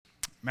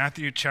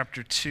Matthew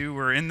chapter 2.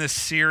 We're in this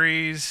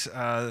series,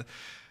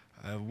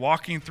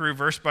 walking through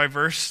verse by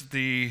verse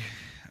through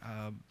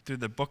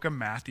the book of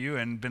Matthew,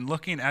 and been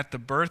looking at the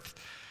birth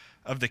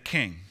of the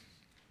King.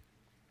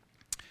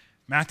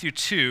 Matthew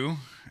 2,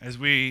 as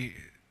we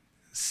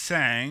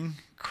sang,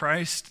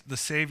 Christ the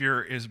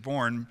Savior is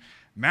born,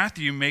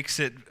 Matthew makes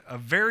it a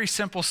very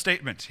simple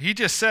statement. He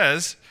just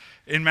says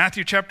in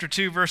Matthew chapter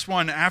 2, verse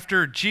 1,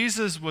 after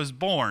Jesus was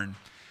born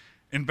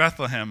in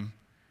Bethlehem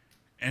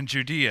and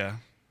Judea,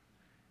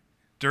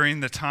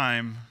 during the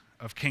time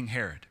of King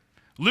Herod.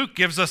 Luke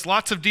gives us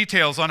lots of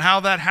details on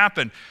how that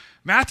happened.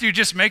 Matthew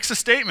just makes a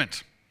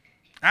statement.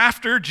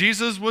 After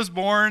Jesus was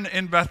born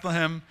in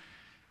Bethlehem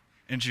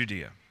in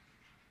Judea.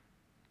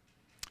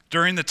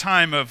 During the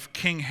time of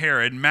King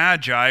Herod,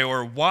 Magi,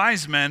 or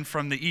wise men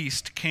from the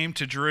east, came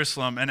to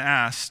Jerusalem and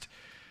asked,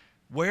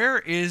 "Where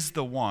is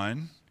the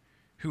one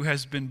who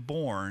has been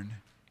born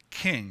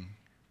King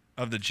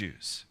of the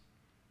Jews?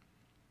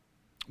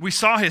 We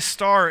saw his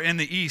star in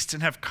the east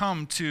and have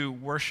come to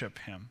worship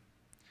him."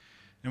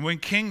 And when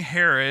King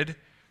Herod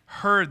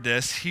heard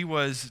this, he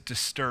was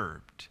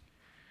disturbed,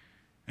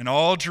 and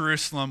all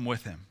Jerusalem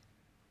with him.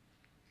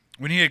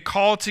 When he had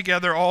called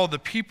together all the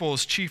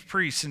people's chief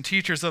priests and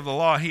teachers of the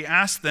law, he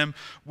asked them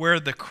where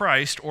the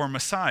Christ, or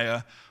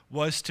Messiah,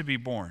 was to be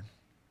born.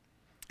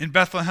 "In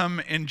Bethlehem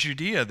in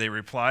Judea," they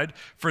replied,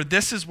 "for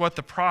this is what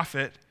the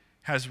prophet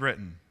has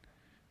written.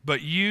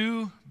 But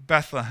you,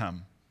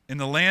 Bethlehem, in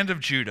the land of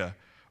Judah,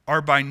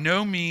 are by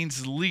no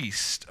means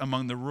least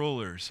among the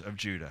rulers of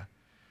Judah.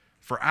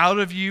 For out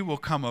of you will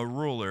come a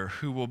ruler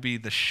who will be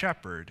the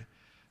shepherd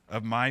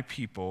of my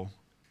people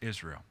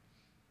Israel."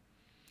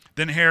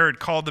 Then Herod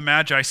called the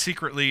Magi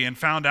secretly and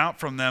found out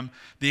from them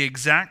the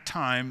exact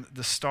time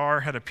the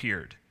star had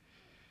appeared.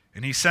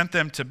 And he sent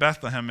them to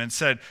Bethlehem and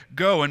said,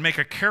 "Go and make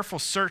a careful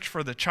search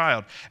for the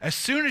child. As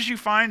soon as you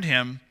find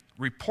him,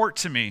 report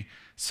to me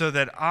so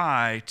that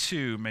I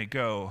too may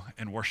go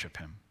and worship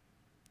him."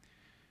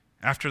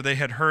 After they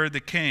had heard the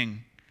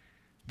king,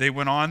 they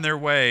went on their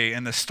way,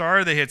 and the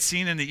star they had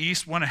seen in the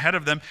east went ahead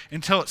of them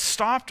until it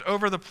stopped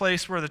over the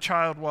place where the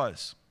child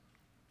was.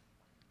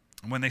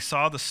 And when they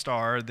saw the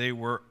star, they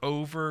were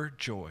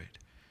overjoyed.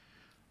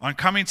 On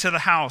coming to the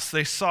house,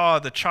 they saw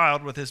the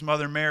child with his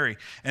mother Mary,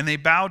 and they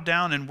bowed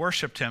down and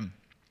worshipped him.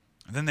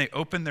 And then they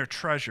opened their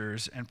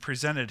treasures and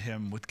presented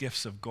him with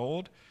gifts of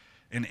gold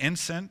and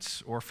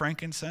incense, or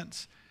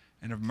frankincense,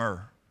 and of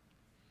myrrh.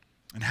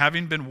 And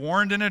having been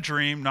warned in a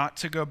dream not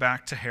to go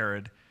back to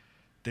Herod,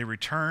 they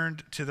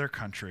returned to their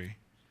country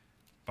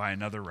by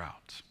another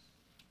route.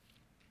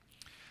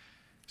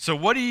 So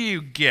what do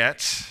you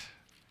get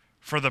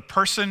for the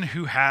person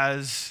who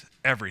has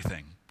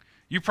everything?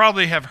 You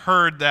probably have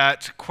heard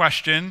that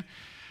question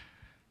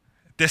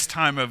this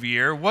time of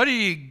year. What do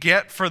you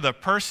get for the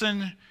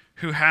person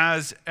who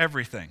has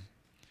everything?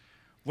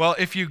 Well,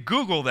 if you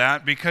Google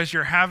that because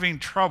you're having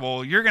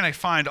trouble, you're going to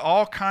find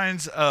all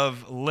kinds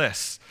of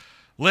lists.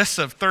 Lists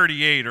of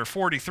 38 or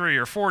 43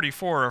 or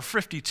 44 or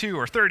 52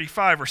 or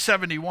 35 or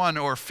 71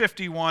 or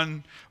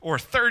 51 or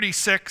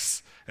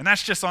 36. And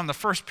that's just on the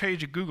first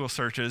page of Google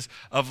searches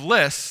of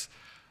lists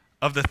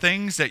of the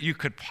things that you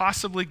could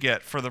possibly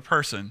get for the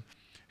person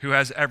who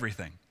has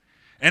everything.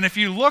 And if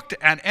you looked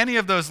at any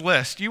of those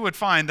lists, you would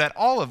find that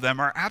all of them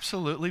are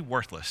absolutely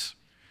worthless.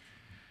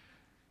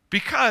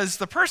 Because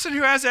the person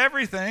who has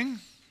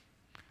everything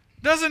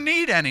doesn't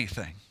need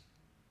anything.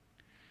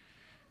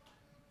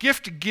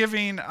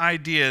 Gift-giving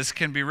ideas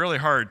can be really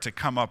hard to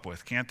come up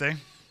with, can't they?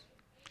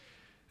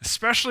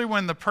 Especially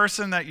when the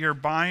person that you're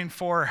buying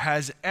for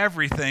has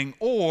everything,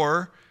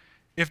 or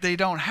if they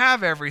don't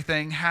have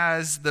everything,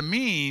 has the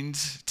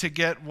means to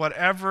get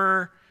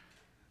whatever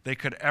they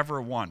could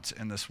ever want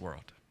in this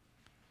world.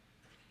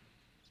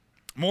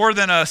 More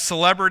than a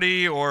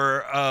celebrity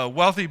or a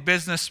wealthy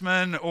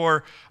businessman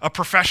or a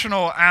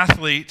professional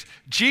athlete,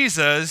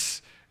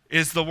 Jesus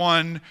is the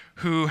one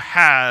who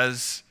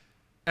has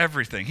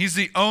everything. He's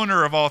the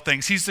owner of all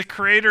things. He's the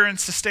creator and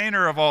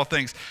sustainer of all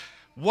things.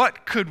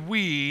 What could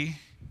the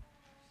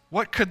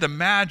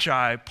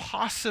Magi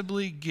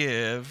possibly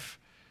give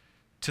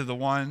to the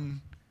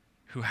one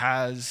who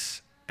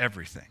has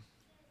everything?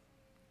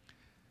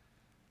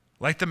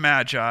 Like the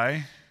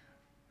Magi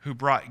who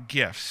brought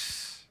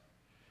gifts,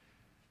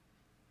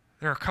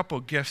 there are a couple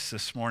gifts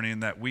this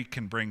morning that we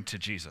can bring to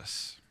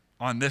Jesus.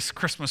 On this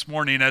Christmas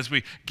morning, as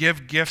we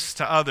give gifts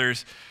to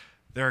others,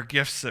 there are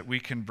gifts that we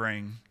can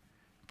bring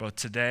both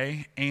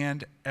today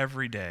and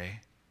every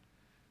day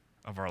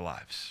of our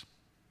lives.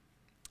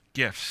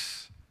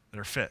 Gifts that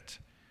are fit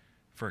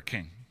for a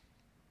king.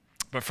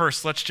 But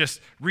first, let's just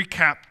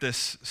recap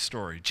this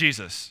story.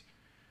 Jesus,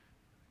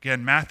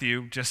 again,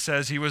 Matthew just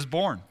says he was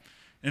born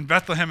in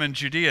Bethlehem in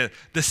Judea,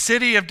 the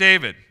city of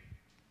David.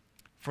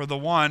 For the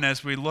one,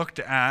 as we looked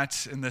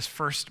at in this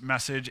first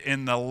message,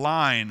 in the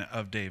line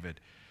of David.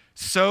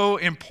 So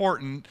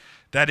important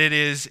that it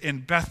is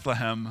in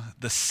Bethlehem,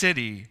 the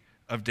city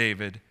of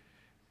David,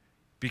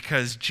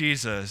 because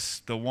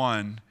Jesus, the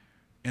one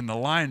in the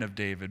line of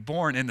David,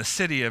 born in the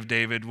city of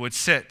David, would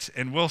sit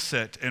and will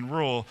sit and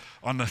rule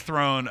on the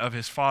throne of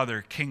his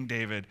father, King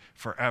David,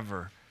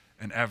 forever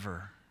and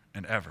ever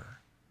and ever.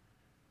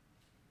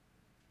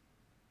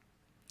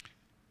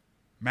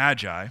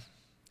 Magi,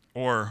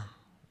 or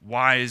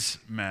wise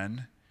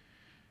men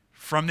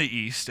from the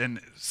east, and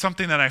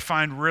something that I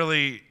find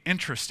really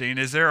interesting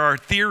is there are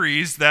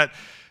theories that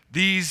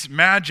these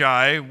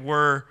magi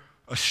were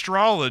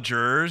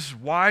astrologers,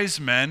 wise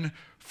men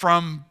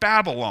from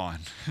Babylon,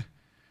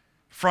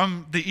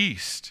 from the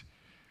east.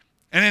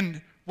 And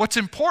then what's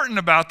important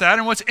about that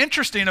and what's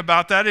interesting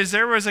about that is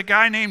there was a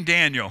guy named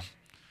Daniel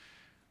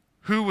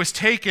who was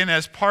taken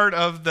as part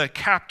of the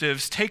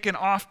captives, taken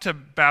off to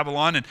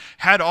Babylon, and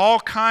had all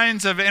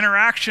kinds of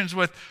interactions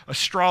with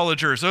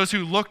astrologers, those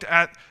who looked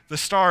at the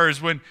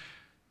stars when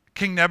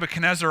King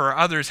Nebuchadnezzar or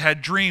others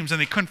had dreams and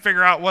they couldn't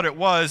figure out what it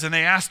was, and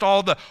they asked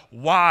all the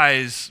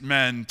wise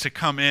men to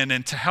come in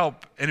and to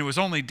help, and it was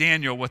only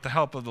Daniel, with the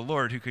help of the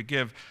Lord, who could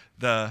give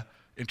the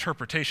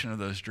interpretation of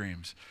those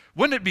dreams.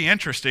 Wouldn't it be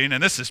interesting,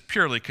 and this is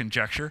purely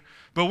conjecture,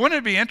 but wouldn't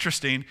it be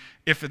interesting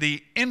if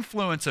the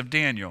influence of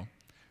Daniel,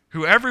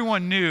 who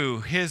everyone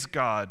knew his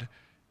God,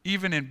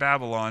 even in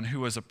Babylon, who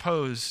was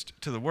opposed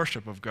to the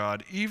worship of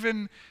God,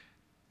 even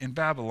in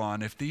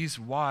Babylon, if these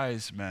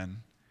wise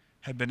men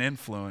had been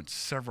influenced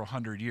several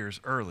hundred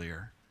years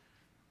earlier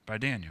by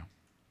Daniel?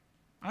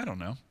 I don't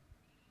know.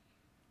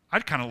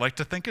 I'd kind of like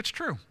to think it's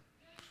true.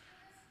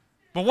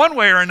 But one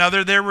way or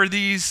another, there were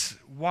these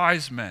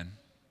wise men,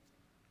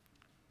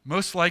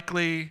 most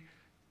likely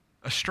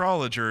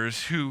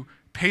astrologers who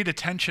paid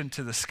attention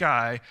to the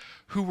sky,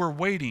 who were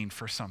waiting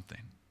for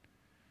something.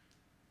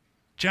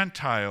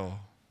 Gentile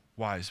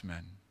wise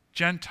men,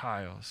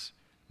 Gentiles,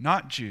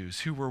 not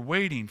Jews, who were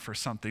waiting for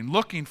something,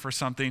 looking for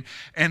something,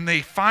 and they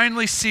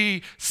finally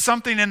see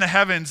something in the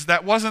heavens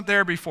that wasn't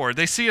there before.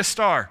 They see a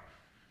star,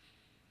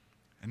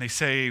 and they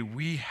say,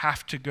 we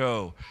have to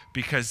go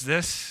because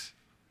this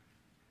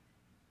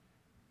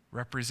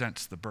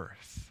represents the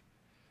birth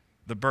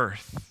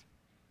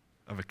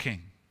of a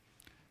king,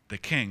 the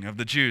king of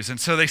the Jews.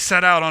 And so they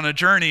set out on a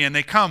journey, and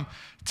they come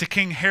to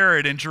King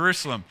Herod in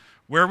Jerusalem.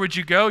 Where would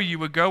you go? You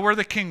would go where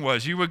the king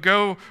was. You would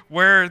go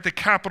where the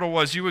capital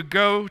was. You would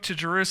go to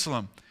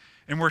Jerusalem.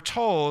 And we're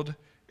told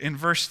in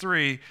verse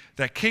 3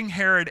 that King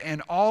Herod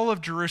and all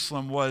of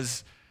Jerusalem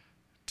was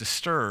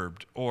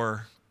disturbed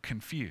or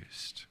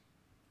confused.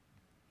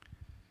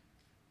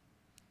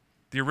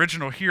 The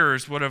original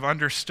hearers would have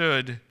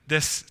understood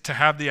this to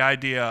have the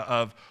idea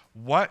of,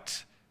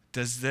 what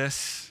does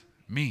this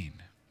mean?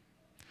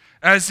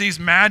 As these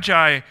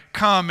magi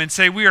come and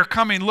say, we are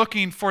coming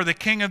looking for the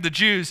King of the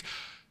Jews,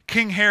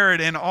 King Herod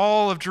and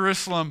all of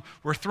Jerusalem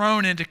were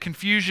thrown into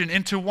confusion,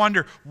 into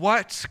wonder.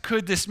 What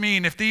could this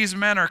mean? If these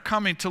men are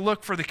coming to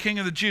look for the King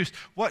of the Jews,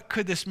 what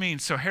could this mean?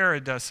 So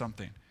Herod does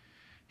something.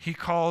 He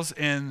calls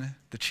in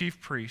the chief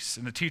priests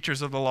and the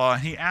teachers of the law,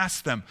 and he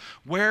asks them,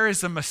 where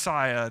is the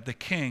Messiah, the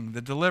King,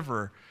 the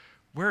deliverer?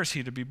 Where is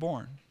he to be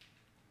born?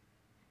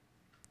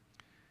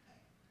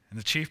 And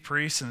the chief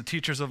priests and the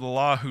teachers of the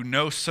law, who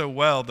know so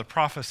well the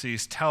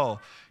prophecies,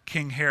 tell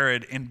King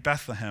Herod, in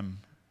Bethlehem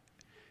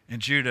in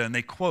Judah, and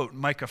they quote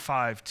Micah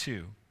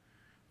 5:2.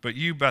 But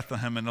you,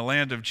 Bethlehem, in the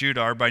land of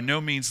Judah, are by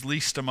no means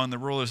least among the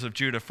rulers of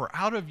Judah, for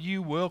out of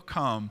you will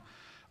come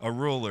a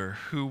ruler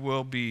who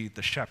will be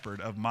the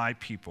shepherd of my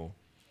people,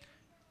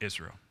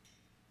 Israel.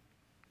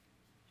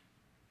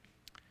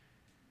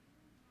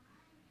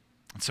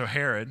 And so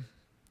Herod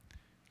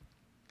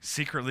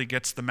secretly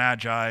gets the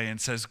Magi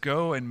and says,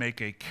 go and make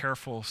a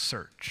careful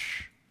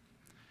search.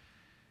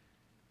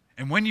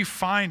 And when you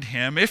find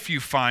him, if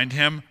you find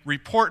him,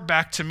 report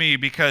back to me,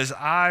 because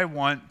I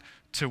want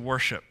to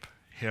worship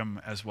him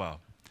as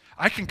well.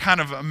 I can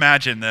kind of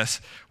imagine this.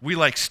 We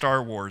like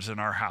Star Wars in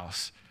our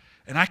house.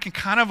 And I can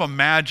kind of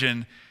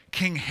imagine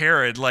King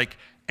Herod, like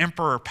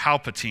Emperor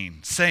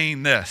Palpatine,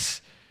 saying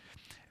this: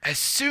 as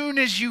soon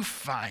as you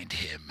find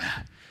him,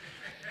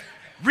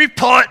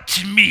 report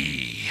to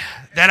me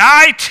that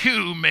I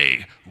too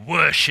may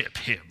worship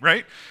him,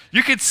 right?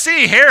 You could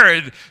see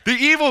Herod, the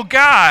evil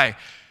guy,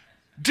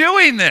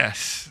 doing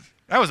this.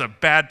 That was a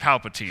bad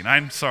Palpatine.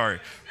 I'm sorry.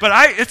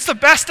 But it's the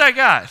best I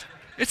got.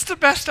 It's the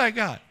best I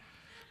got.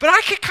 But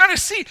I could kind of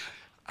see,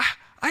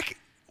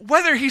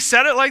 whether he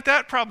said it like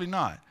that, probably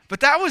not. But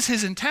that was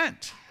his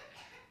intent.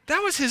 That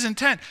was his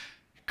intent.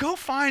 Go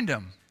find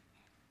him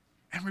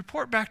and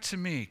report back to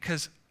me,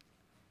 because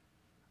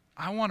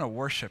I want to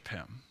worship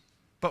him.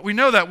 But we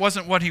know that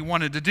wasn't what he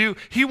wanted to do.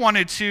 He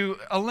wanted to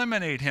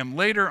eliminate him.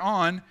 Later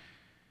on,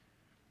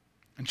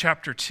 in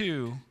chapter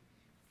 2,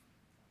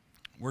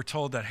 we're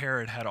told that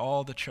Herod had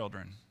all the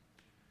children,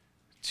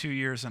 2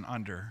 years and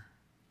under,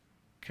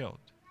 killed.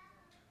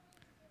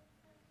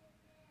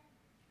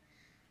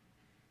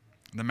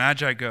 The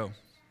Magi go,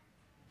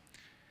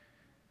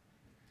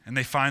 and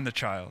they find the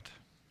child,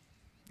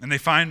 and they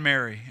find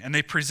Mary, and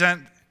they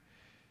present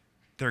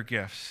their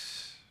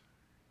gifts.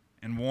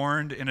 And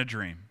warned in a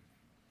dream,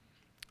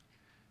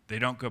 they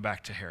don't go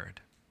back to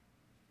Herod.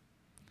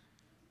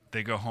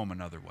 They go home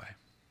another way.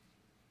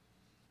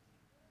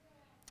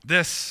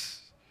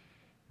 This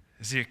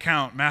is the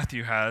account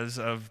Matthew has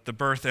of the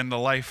birth and the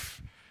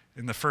life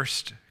in the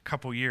first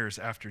couple years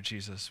after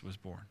Jesus was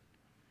born.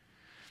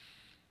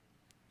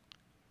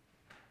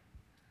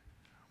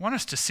 I want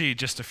us to see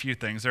just a few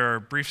things. There are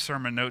brief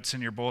sermon notes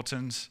in your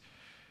bulletins,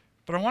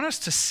 but I want us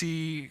to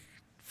see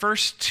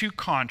first two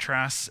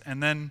contrasts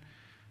and then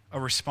a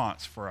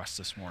response for us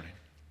this morning.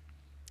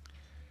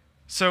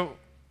 So,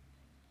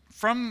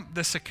 from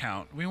this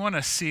account, we want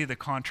to see the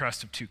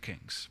contrast of two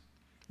kings.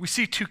 We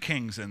see two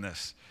kings in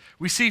this.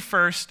 We see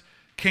first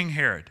King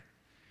Herod.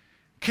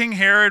 King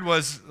Herod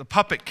was the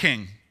puppet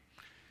king.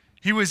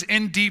 He was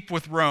in deep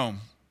with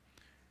Rome,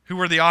 who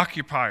were the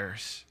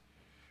occupiers.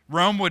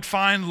 Rome would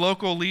find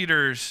local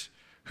leaders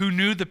who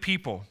knew the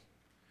people,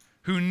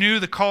 who knew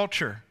the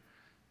culture,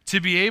 to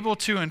be able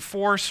to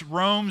enforce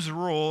Rome's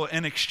rule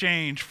in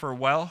exchange for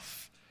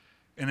wealth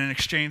and in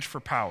exchange for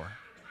power.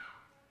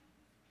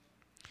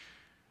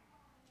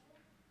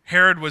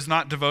 Herod was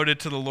not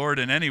devoted to the Lord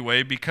in any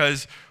way,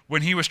 because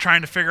when he was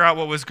trying to figure out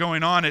what was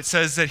going on, it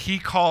says that he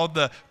called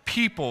the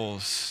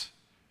people's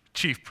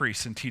chief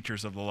priests and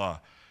teachers of the law.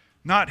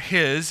 Not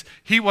his.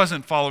 He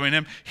wasn't following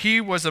him. He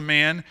was a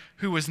man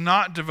who was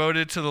not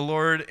devoted to the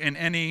Lord in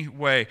any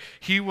way.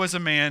 He was a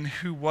man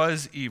who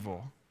was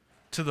evil,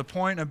 to the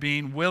point of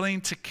being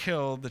willing to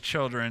kill the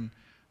children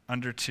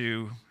under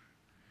 2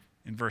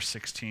 in verse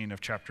 16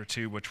 of chapter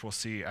 2, which we'll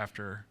see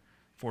after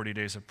 40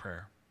 days of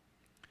prayer.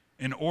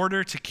 In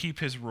order to keep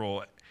his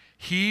rule,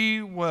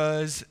 he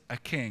was a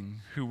king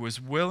who was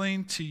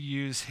willing to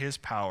use his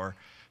power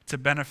to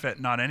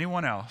benefit not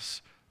anyone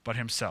else but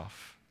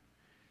himself,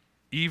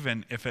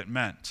 even if it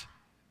meant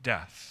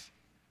death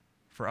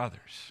for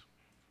others.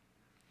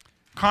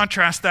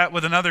 Contrast that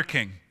with another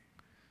king,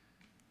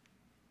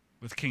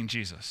 with King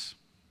Jesus,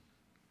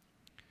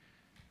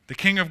 the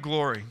King of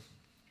glory,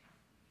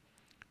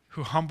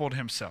 who humbled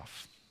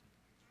himself,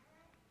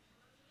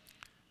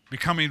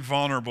 becoming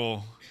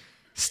vulnerable,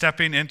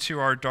 stepping into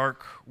our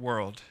dark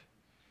world,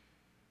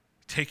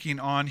 taking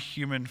on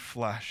human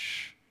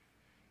flesh,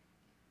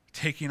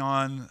 taking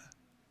on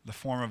the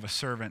form of a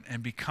servant,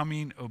 and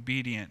becoming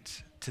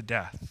obedient to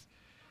death,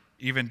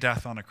 even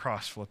death on a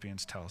cross,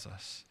 Philippians tells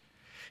us.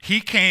 He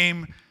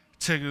came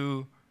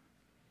to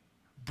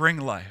bring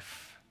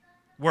life.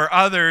 Where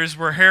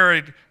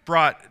Herod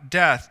brought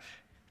death,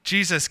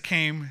 Jesus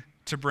came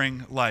to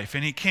bring life.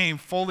 And he came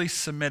fully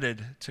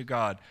submitted to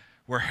God.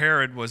 Where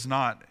Herod was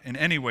not in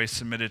any way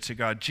submitted to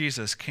God,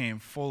 Jesus came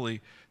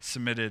fully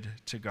submitted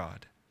to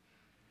God.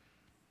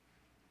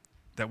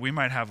 That we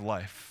might have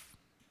life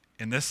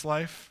in this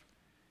life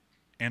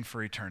and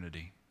for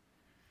eternity.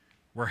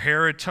 Where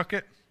Herod took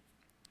it,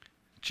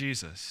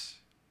 Jesus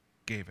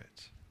gave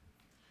it.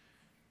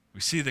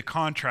 We see the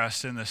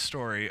contrast in this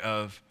story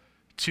of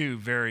two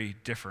very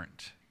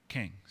different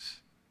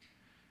kings.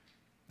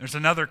 There's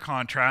another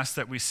contrast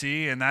that we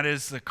see, and that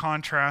is the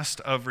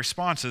contrast of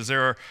responses.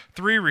 There are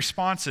 3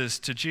 responses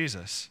to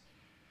Jesus.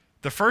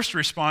 The first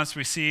response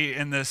we see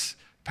in this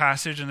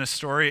passage, in this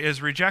story,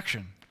 is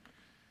rejection.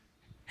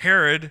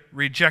 Herod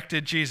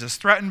rejected Jesus.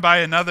 Threatened by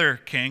another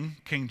king,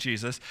 King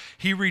Jesus,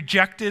 he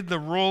rejected the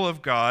rule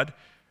of God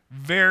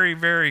very,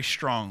 very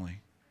strongly.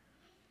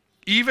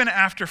 Even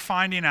after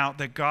finding out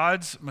that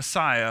God's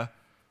Messiah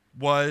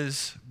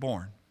was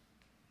born.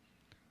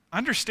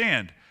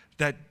 Understand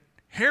that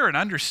Herod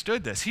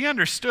understood this. He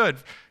understood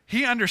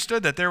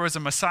that there was a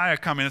Messiah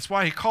coming. That's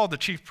why he called the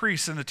chief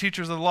priests and the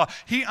teachers of the law.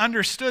 He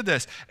understood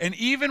this. And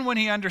even when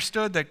he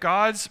understood that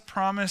God's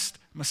promised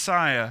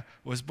Messiah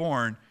was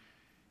born,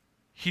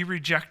 he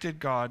rejected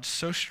God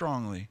so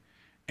strongly,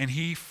 and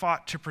he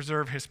fought to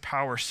preserve his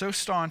power so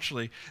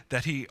staunchly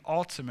that he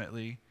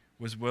ultimately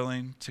was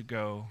willing to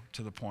go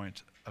to the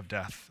point of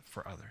death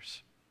for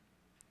others.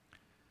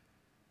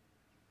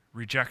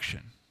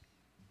 Rejection.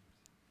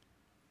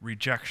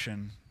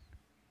 Rejection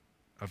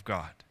of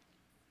God.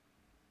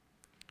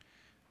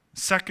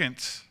 Second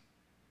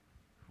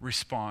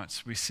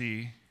response we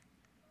see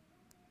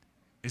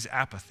is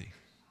apathy.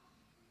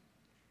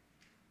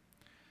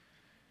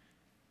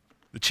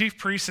 The chief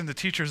priests and the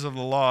teachers of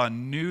the law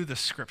knew the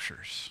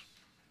scriptures.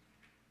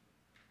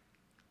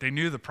 They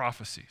knew the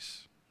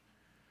prophecies.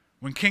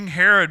 When King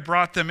Herod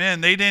brought them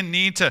in, they didn't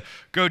need to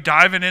go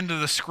diving into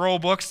the scroll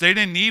books. They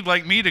didn't need,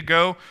 like me, to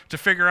go to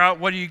figure out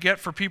what do you get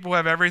for people who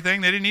have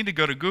everything. They didn't need to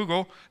go to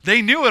Google.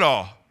 They knew it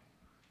all.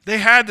 They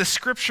had the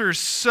scriptures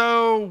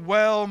so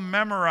well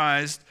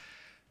memorized.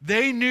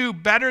 They knew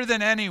better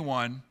than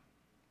anyone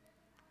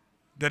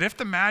that if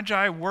the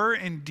Magi were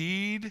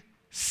indeed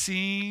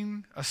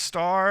seeing a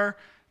star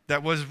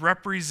that was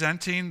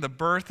representing the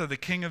birth of the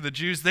King of the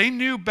Jews, they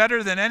knew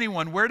better than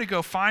anyone where to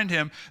go find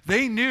him.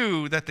 They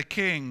knew that the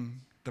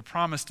King, the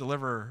promised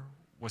deliverer,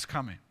 was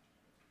coming.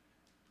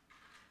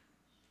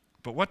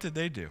 But what did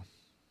they do?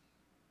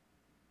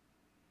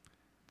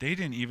 They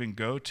didn't even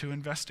go to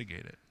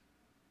investigate it.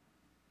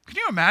 Can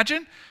you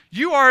imagine?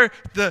 You are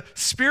the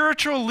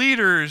spiritual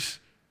leaders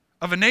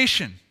of a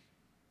nation.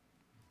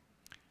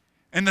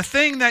 And the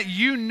thing that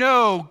you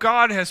know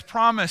God has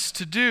promised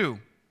to do,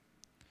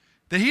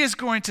 that he is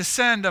going to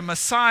send a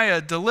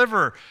Messiah,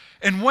 deliverer.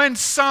 And when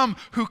some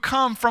who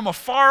come from a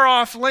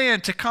far-off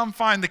land to come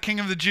find the King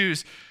of the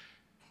Jews,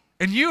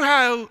 and you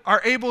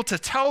are able to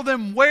tell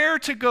them where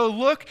to go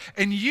look,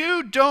 and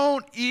you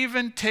don't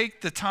even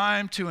take the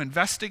time to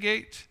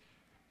investigate,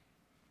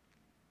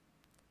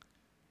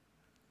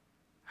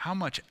 how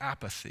much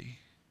apathy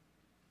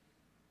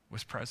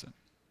was present?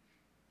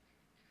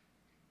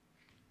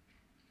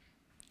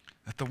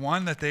 That the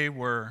one that they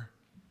were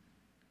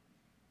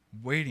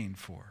waiting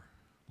for,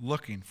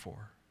 looking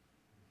for,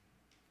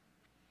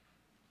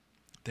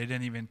 they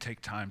didn't even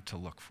take time to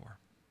look for.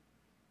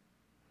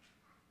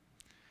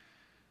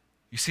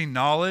 You see,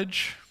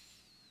 knowledge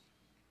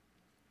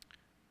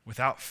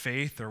without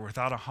faith or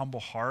without a humble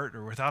heart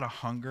or without a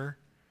hunger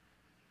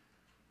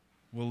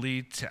will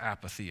lead to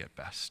apathy at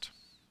best.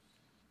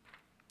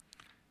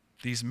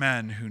 These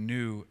men who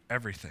knew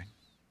everything,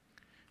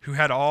 who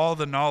had all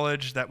the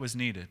knowledge that was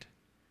needed,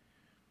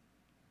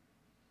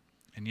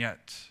 and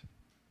yet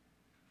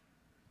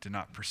did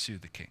not pursue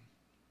the king.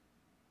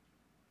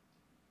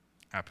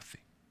 Apathy.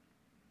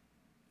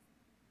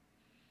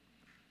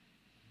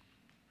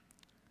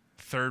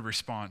 Third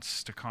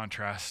response, to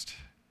contrast,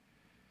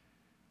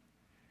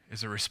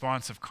 is a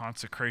response of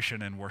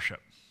consecration and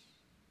worship.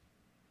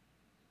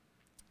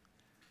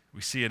 We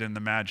see it in the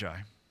Magi.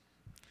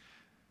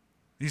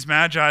 These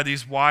Magi,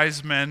 these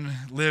wise men,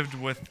 lived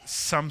with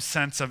some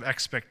sense of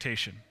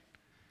expectation.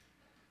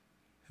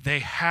 They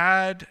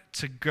had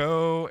to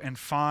go and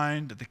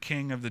find the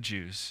King of the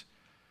Jews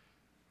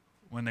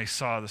when they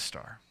saw the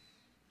star.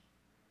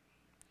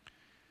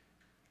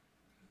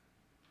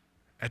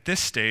 At this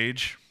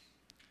stage,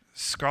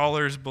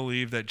 scholars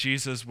believe that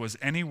Jesus was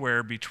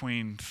anywhere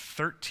between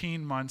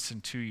 13 months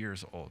and 2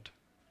 years old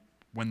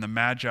when the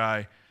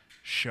Magi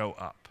show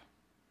up.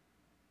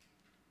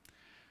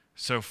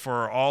 So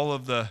for all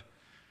of the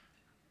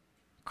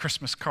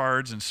Christmas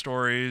cards and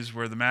stories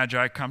where the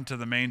Magi come to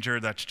the manger,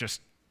 that's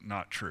just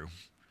not true.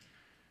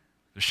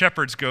 The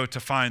shepherds go to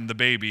find the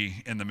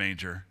baby in the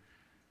manger.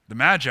 The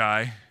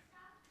Magi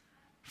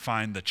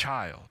find the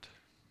child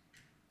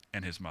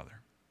and his mother.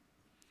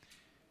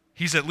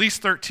 He's at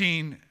least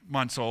 13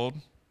 months old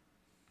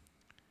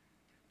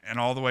and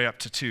all the way up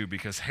to 2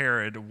 because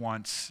Herod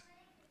wants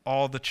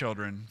all the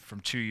children from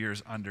 2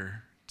 years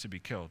under to be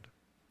killed.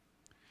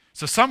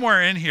 So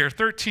somewhere in here,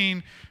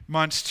 13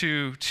 months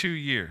to 2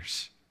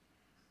 years,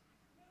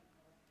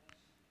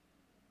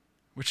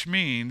 which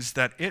means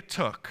that it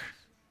took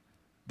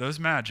those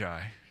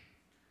Magi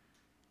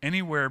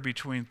anywhere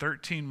between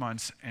 13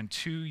 months and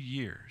 2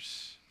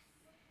 years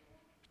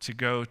to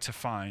go to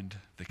find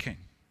the king.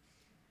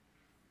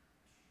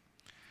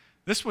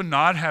 This would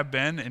not have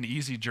been an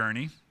easy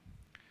journey.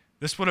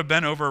 This would have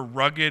been over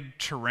rugged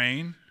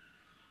terrain.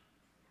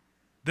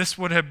 This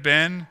would have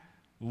been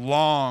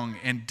long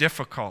and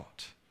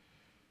difficult.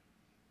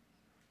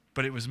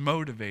 But it was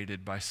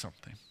motivated by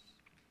something.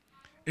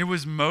 It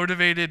was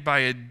motivated by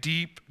a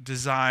deep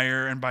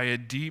desire and by a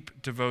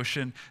deep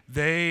devotion.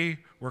 They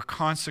were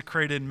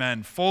consecrated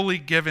men, fully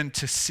given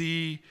to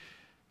see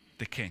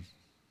the king.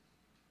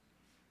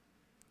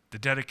 The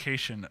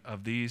dedication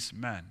of these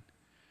men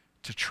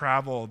to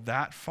travel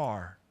that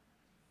far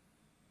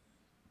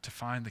to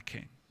find the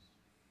king.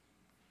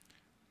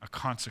 A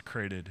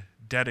consecrated,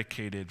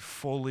 dedicated,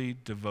 fully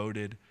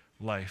devoted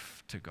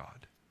life to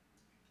God.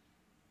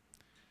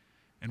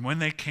 And when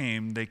they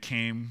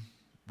came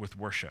with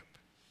worship.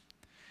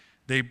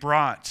 They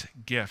brought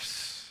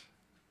gifts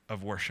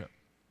of worship.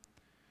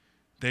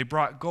 They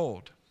brought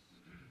gold,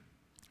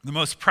 the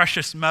most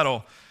precious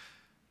metal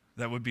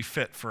that would be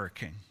fit for a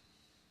king.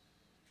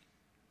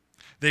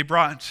 They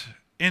brought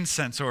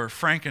incense or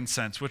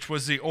frankincense, which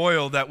was the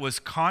oil that was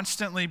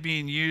constantly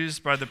being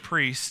used by the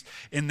priests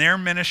in their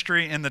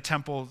ministry in the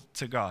temple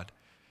to God.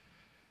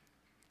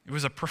 It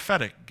was a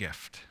prophetic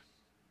gift.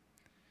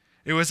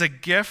 It was a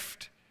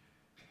gift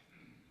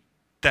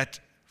that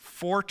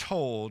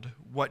foretold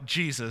what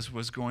Jesus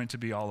was going to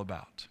be all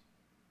about.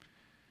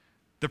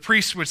 The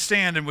priests would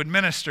stand and would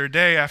minister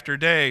day after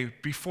day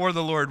before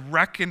the Lord,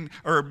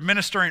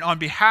 ministering on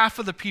behalf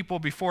of the people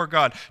before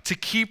God, to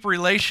keep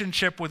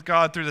relationship with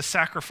God through the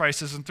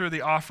sacrifices and through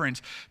the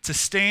offerings, to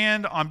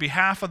stand on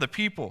behalf of the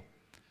people,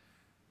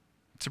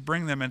 to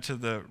bring them into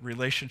the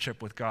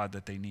relationship with God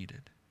that they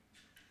needed.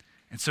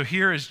 And so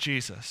here is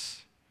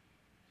Jesus,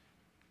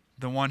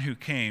 the one who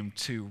came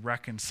to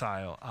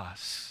reconcile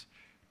us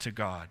to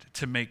God,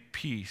 to make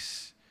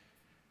peace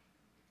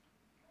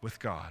with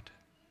God.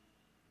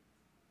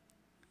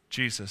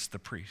 Jesus the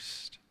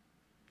priest.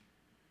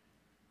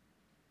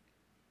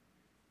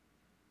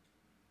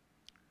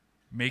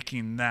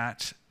 Making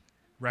that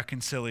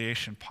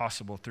reconciliation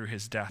possible through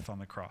his death on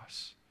the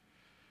cross,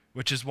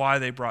 which is why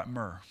they brought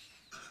myrrh.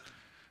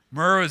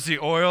 Myrrh is the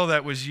oil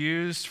that was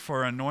used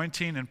for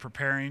anointing and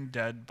preparing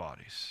dead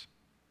bodies.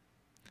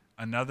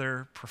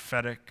 Another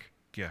prophetic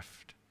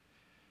gift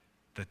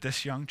that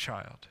this young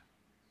child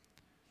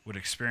would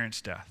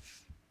experience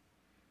death,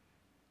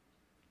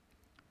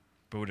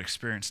 but would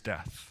experience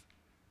death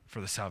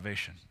for the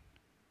salvation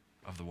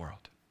of the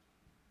world.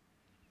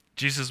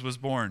 Jesus was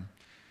born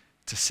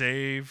to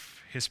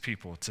save his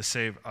people, to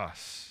save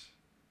us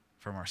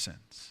from our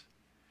sins.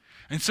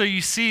 And so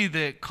you see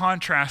the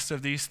contrast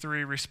of these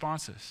three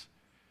responses: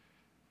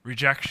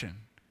 rejection,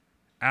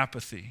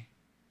 apathy,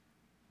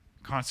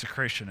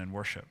 consecration, and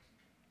worship.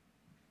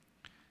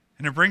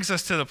 And it brings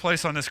us to the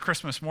place on this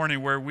Christmas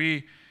morning where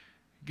we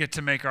get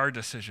to make our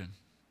decision,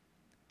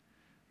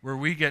 where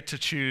we get to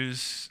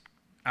choose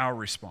our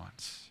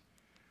response.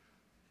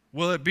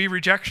 Will it be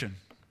rejection?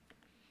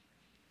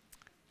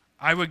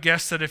 I would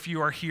guess that if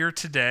you are here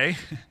today,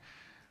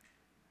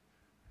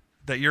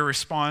 that your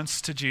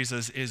response to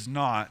Jesus is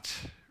not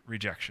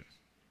rejection,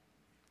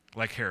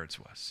 like Herod's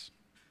was.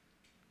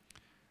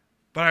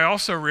 But I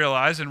also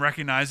realize and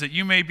recognize that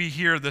you may be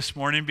here this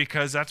morning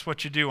because that's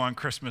what you do on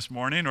Christmas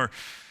morning, or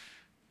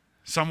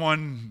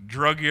someone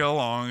drug you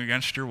along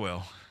against your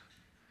will.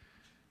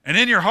 And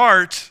in your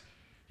heart,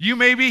 you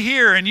may be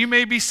here and you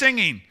may be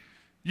singing.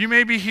 You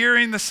may be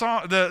hearing the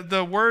song,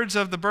 the words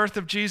of the birth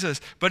of Jesus.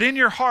 But in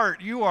your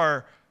heart, you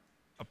are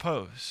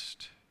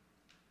opposed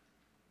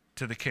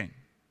to the King.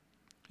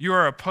 You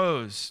are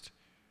opposed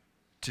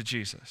to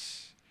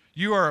Jesus.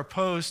 You are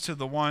opposed to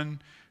the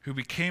one who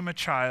became a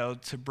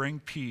child to bring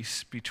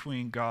peace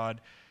between God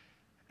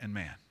and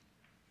man.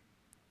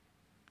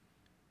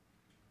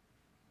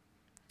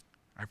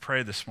 I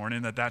pray this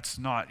morning that that's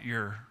not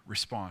your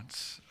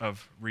response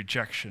of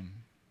rejection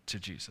to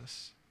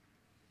Jesus.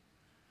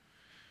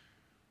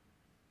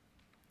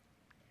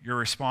 Your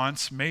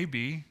response may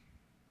be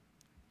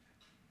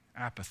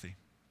apathy.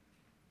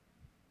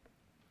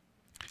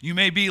 You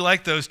may be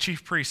like those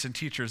chief priests and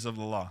teachers of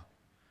the law.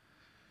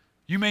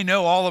 You may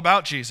know all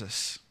about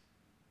Jesus,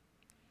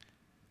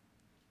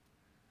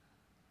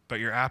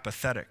 but you're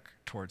apathetic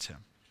towards him.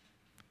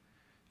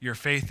 Your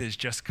faith is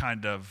just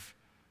kind of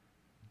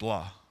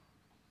blah.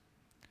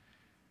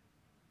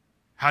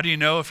 How do you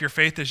know if your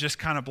faith is just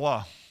kind of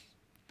blah?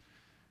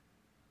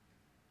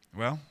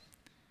 Well,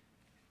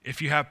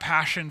 if you have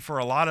passion for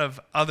a lot of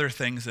other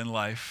things in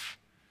life,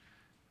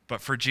 but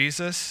for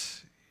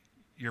Jesus,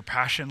 your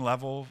passion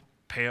level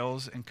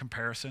pales in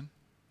comparison.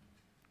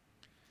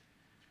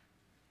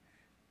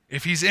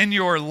 If he's in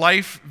your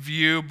life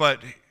view,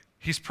 but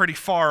he's pretty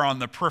far on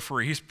the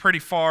periphery, he's pretty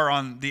far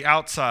on the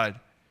outside.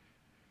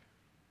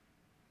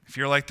 If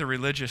you're like the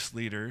religious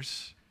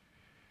leaders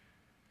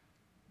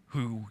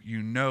who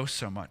you know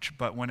so much,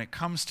 but when it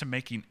comes to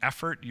making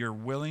effort, you're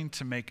willing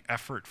to make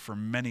effort for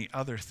many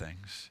other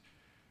things.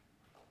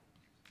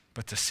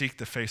 But to seek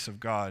the face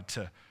of God,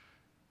 to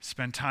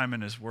spend time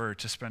in his word,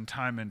 to spend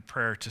time in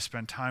prayer, to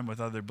spend time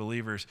with other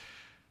believers,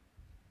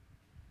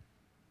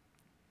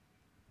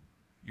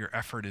 your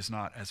effort is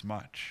not as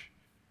much.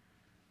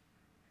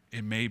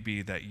 It may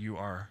be that you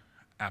are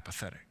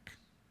apathetic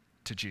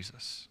to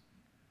Jesus.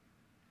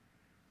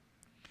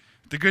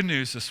 The good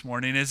news this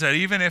morning is that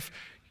even if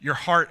your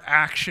heart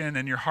action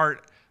and your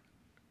heart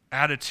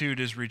attitude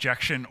is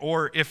rejection,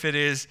 or if it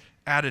is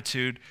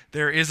attitude,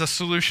 there is a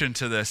solution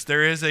to this.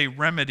 There is a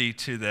remedy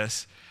to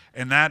this,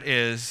 and that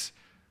is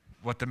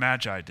what the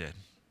Magi did: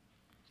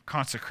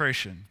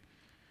 consecration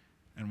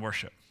and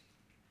worship.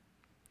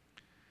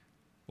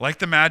 Like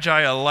the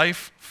Magi, a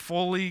life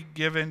fully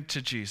given to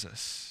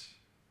Jesus,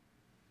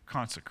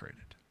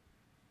 consecrated.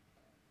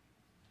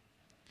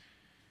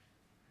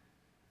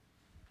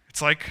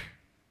 It's like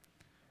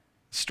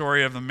the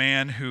story of the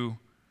man who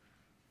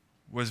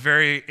was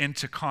very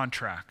into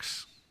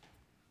contracts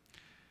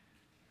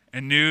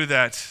and knew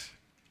that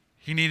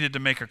he needed to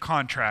make a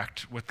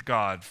contract with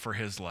God for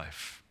his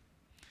life.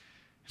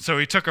 So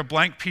he took a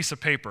blank piece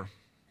of paper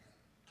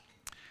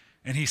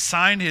and he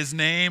signed his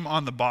name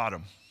on the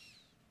bottom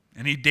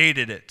and he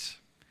dated it.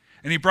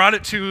 And he brought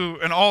it to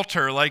an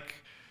altar like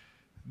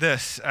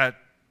this at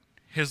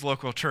his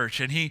local church,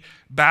 and he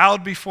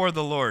bowed before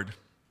the Lord.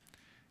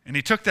 And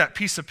he took that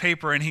piece of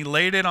paper and he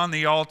laid it on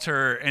the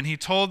altar and he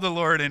told the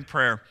Lord in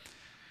prayer,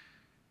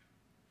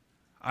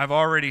 I've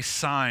already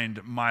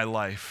signed my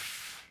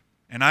life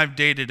and I've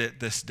dated it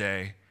this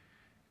day,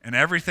 and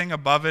everything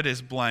above it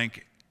is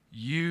blank.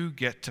 You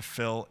get to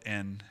fill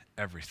in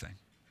everything.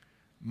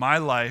 My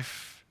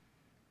life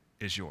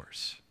is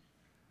yours.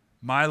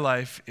 My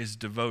life is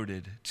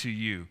devoted to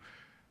you.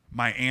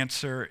 My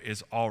answer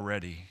is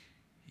already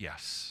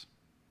yes.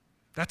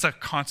 That's a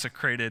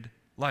consecrated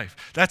life.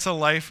 That's a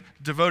life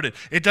devoted.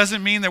 It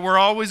doesn't mean that we're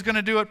always going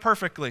to do it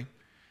perfectly.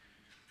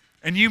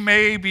 And you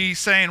may be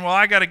saying, well,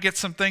 I got to get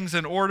some things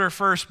in order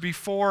first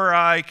before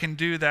I can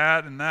do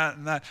that and that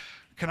and that.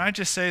 Can I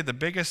just say the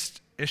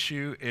biggest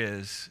issue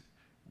is,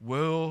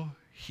 will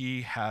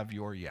he have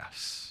your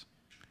yes?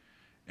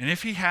 And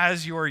if he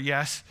has your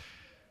yes,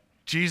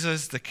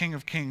 Jesus, the King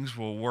of Kings,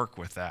 will work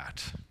with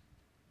that.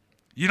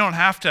 You don't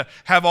have to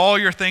have all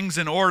your things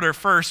in order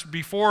first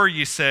before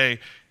you say,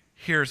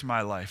 here's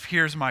my life,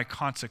 here's my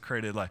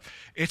consecrated life.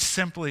 It's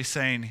simply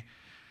saying,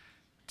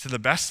 to the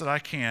best that I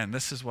can,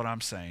 this is what I'm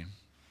saying.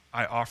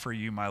 I offer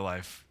you my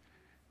life.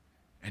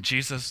 And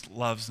Jesus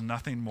loves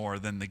nothing more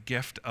than the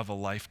gift of a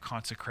life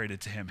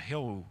consecrated to him.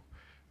 He'll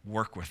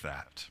work with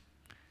that.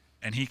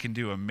 And he can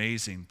do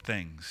amazing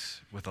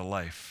things with a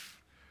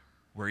life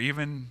where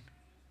even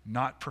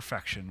not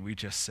perfection, we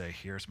just say,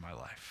 here's my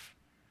life.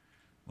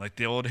 Like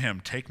the old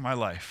hymn, take my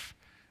life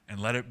and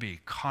let it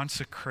be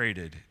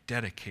consecrated,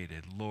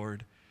 dedicated,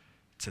 Lord,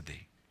 to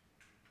thee.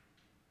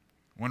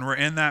 When we're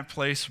in that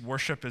place,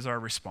 worship is our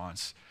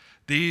response.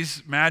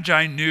 These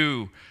magi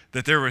knew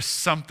that there was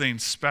something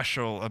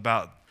special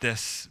about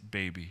this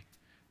baby,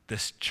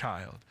 this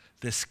child,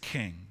 this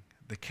king,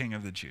 the King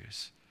of the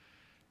Jews.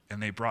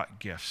 And they brought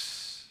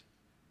gifts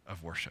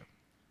of worship.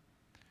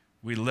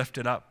 We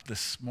lifted up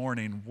this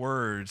morning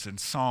words and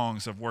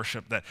songs of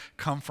worship that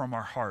come from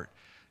our heart,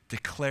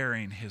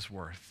 declaring his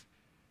worth,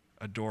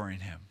 adoring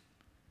him.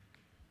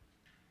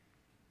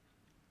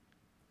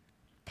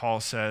 Paul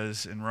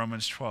says in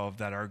Romans 12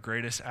 that our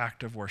greatest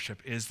act of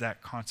worship is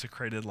that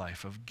consecrated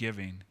life of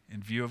giving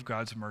in view of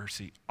God's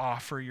mercy.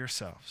 Offer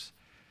yourselves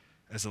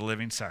as a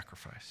living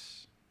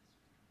sacrifice.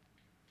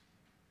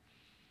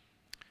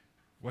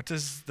 What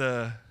does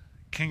the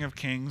King of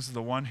Kings,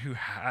 the one who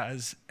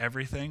has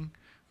everything,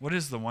 what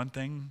is the one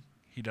thing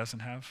he doesn't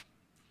have?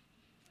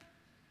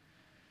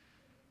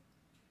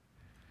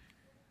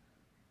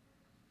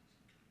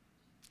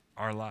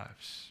 Our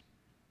lives.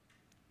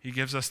 He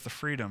gives us the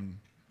freedom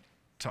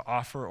to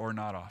offer or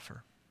not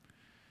offer.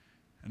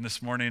 And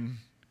this morning,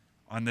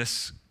 on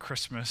this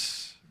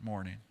Christmas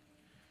morning,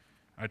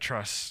 I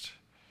trust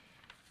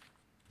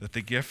that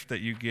the gift that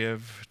you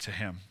give to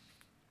him,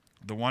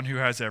 the one who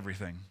has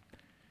everything,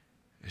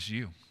 is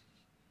you.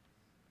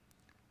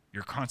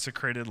 Your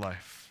consecrated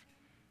life,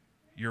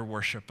 your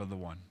worship of the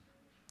one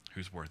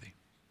who's worthy.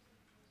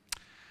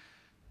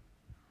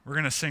 We're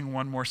going to sing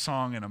one more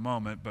song in a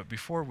moment, but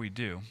before we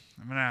do,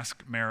 I'm going to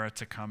ask Mara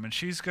to come, and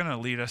she's going to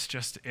lead us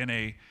just in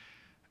a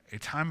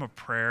time of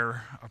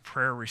prayer, a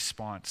prayer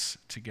response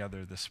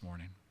together this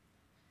morning.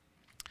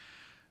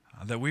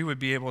 That we would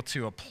be able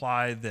to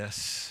apply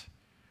this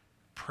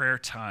prayer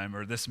time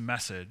or this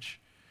message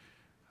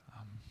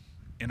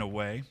in a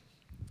way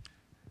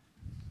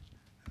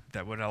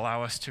that would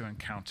allow us to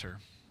encounter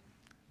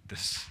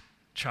this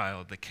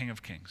child, the King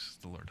of Kings,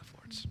 the Lord of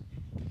Lords.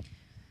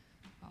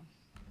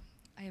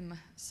 I am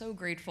so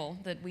grateful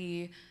that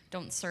we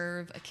don't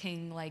serve a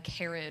king like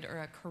Herod or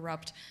a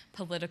corrupt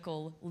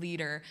political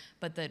leader,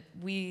 but that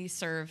we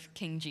serve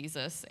King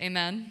Jesus.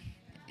 Amen?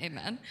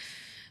 Amen.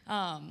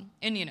 And,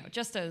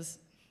 just as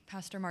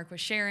Pastor Mark was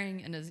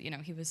sharing, and as,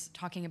 he was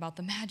talking about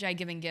the Magi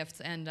giving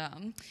gifts and,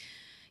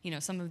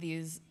 some of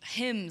these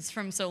hymns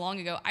from so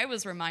long ago, I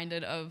was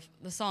reminded of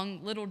the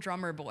song Little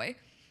Drummer Boy.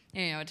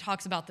 It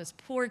talks about this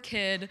poor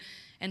kid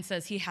and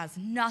says he has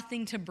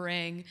nothing to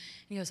bring. And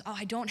he goes,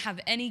 I don't have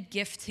any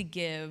gift to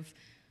give,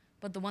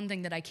 but the one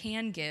thing that I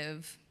can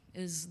give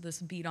is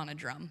this beat on a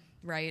drum,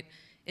 right?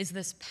 Is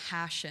this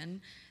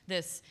passion,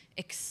 this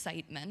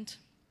excitement.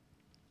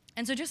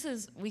 And so just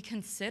as we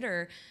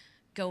consider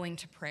going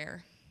to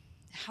prayer,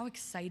 how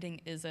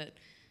exciting is it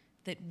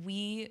that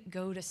we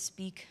go to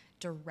speak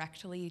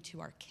directly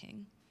to our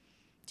King,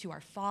 to our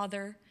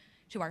Father,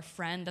 to our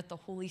friend, that the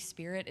Holy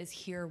Spirit is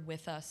here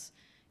with us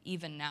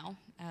even now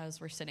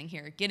as we're sitting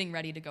here getting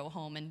ready to go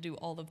home and do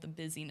all of the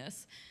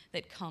busyness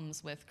that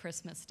comes with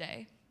Christmas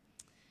Day.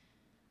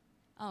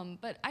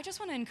 But I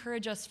just want to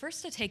encourage us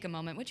first to take a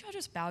moment. Would you all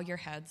just bow your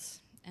heads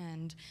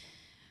and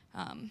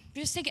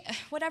just take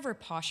whatever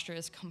posture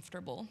is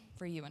comfortable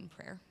for you in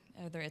prayer,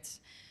 whether it's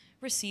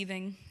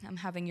receiving,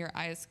 having your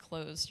eyes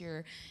closed,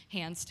 your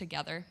hands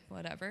together,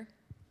 whatever.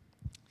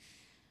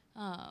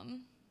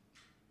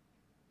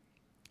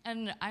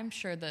 And I'm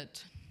sure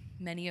that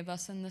many of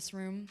us in this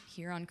room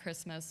here on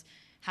Christmas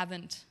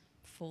haven't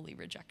fully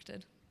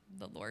rejected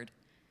the Lord.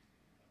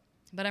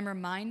 But I'm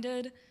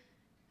reminded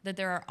that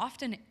there are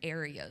often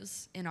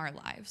areas in our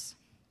lives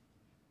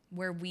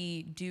where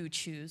we do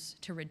choose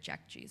to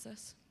reject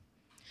Jesus,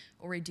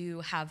 or we do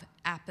have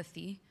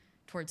apathy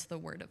towards the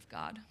Word of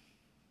God.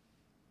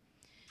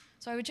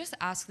 So I would just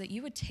ask that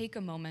you would take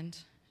a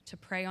moment to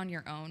pray on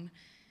your own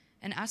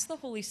and ask the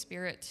Holy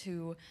Spirit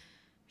to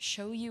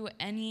show you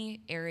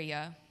any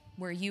area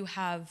where you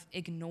have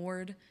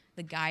ignored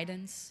the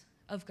guidance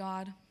of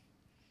God,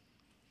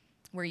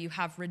 where you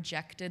have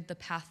rejected the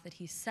path that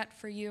He set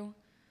for you,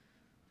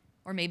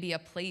 or maybe a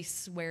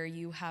place where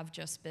you have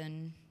just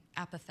been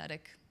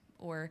apathetic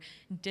or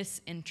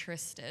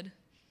disinterested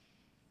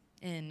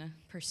in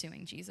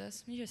pursuing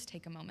Jesus. Let me just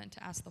take a moment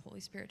to ask the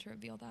Holy Spirit to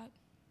reveal that.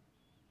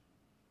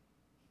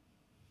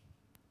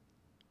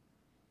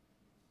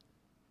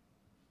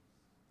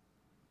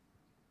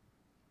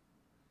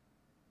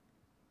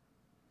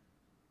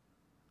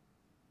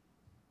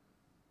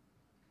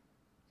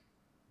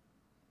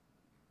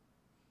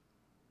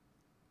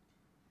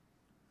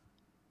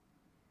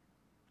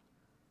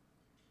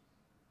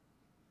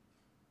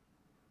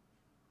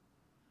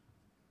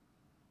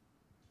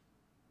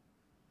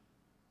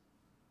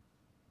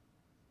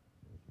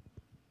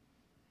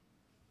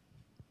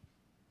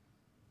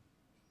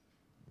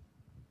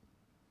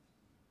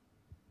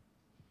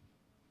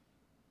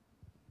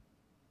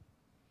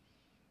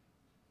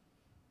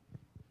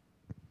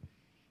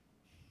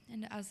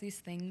 And as these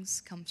things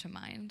come to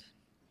mind,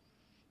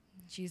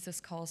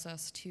 Jesus calls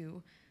us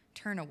to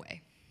turn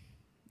away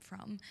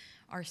from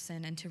our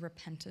sin and to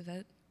repent of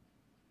it.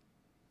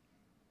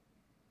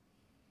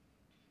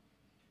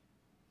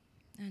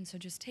 And so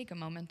just take a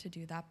moment to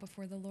do that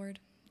before the Lord,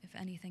 if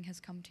anything has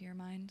come to your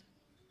mind.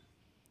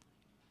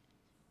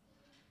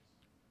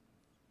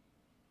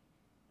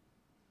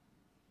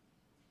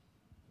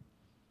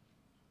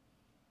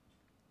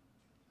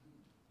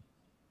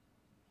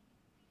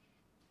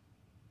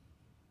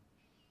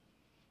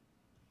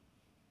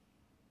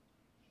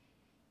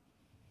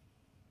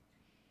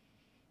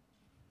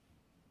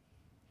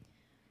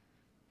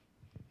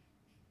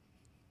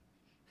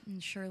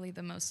 And surely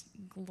the most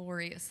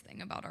glorious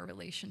thing about our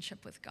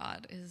relationship with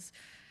God is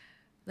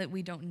that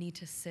we don't need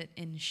to sit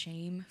in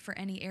shame for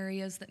any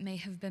areas that may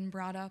have been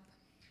brought up.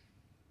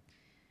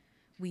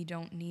 We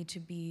don't need to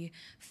be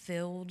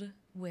filled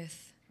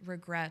with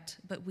regret,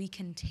 but we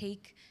can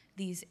take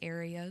these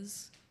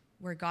areas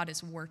where God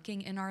is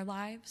working in our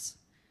lives,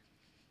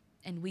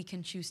 and we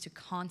can choose to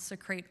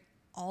consecrate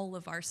all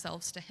of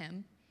ourselves to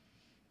Him,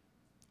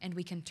 and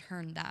we can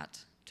turn that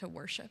to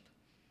worship.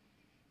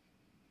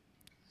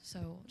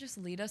 So just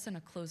lead us in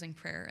a closing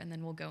prayer, and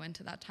then we'll go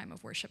into that time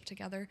of worship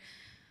together.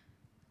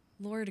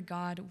 Lord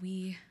God,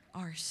 we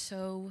are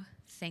so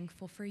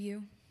thankful for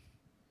you.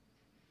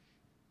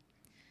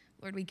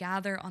 Lord, we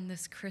gather on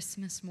this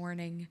Christmas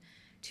morning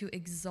to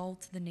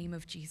exalt the name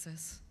of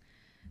Jesus,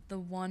 the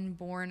one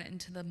born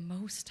into the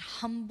most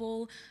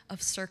humble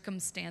of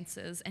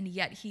circumstances, and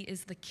yet he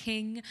is the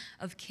King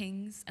of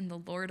kings and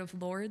the Lord of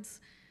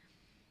lords.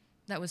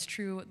 That was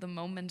true the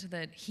moment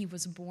that he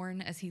was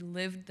born, as he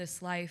lived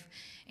this life,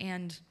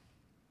 and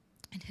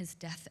in his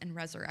death and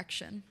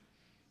resurrection.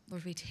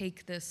 Lord, we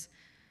take this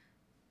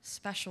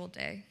special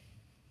day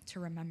to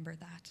remember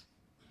that.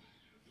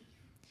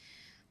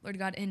 Lord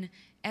God, in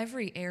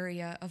every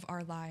area of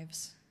our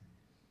lives,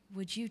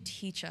 would you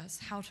teach us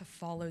how to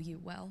follow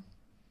you well?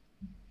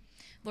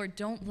 Lord,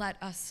 don't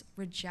let us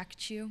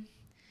reject you.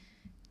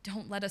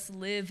 Don't let us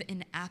live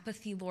in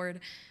apathy, Lord,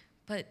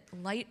 but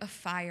light a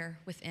fire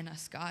within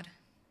us, God.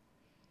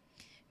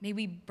 May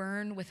we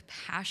burn with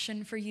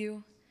passion for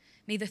you.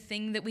 May the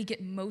thing that we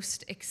get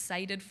most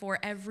excited for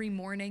every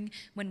morning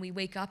when we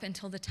wake up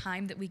until the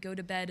time that we go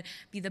to bed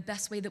be the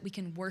best way that we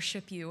can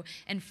worship you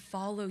and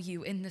follow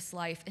you in this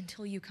life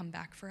until you come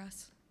back for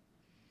us.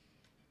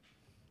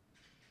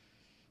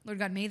 Lord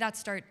God, may that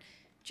start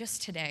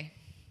just today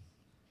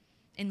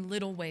in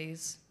little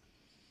ways.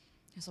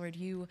 As Lord,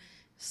 you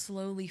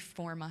slowly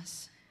form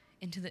us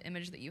into the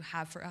image that you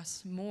have for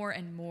us, more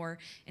and more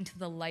into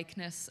the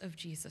likeness of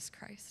Jesus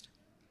Christ.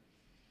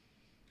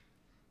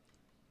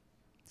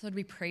 So Lord,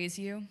 we praise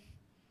you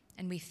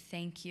and we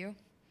thank you,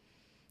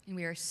 and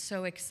we are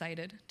so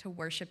excited to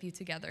worship you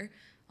together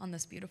on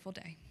this beautiful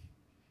day.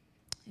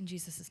 In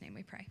Jesus' name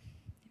we pray.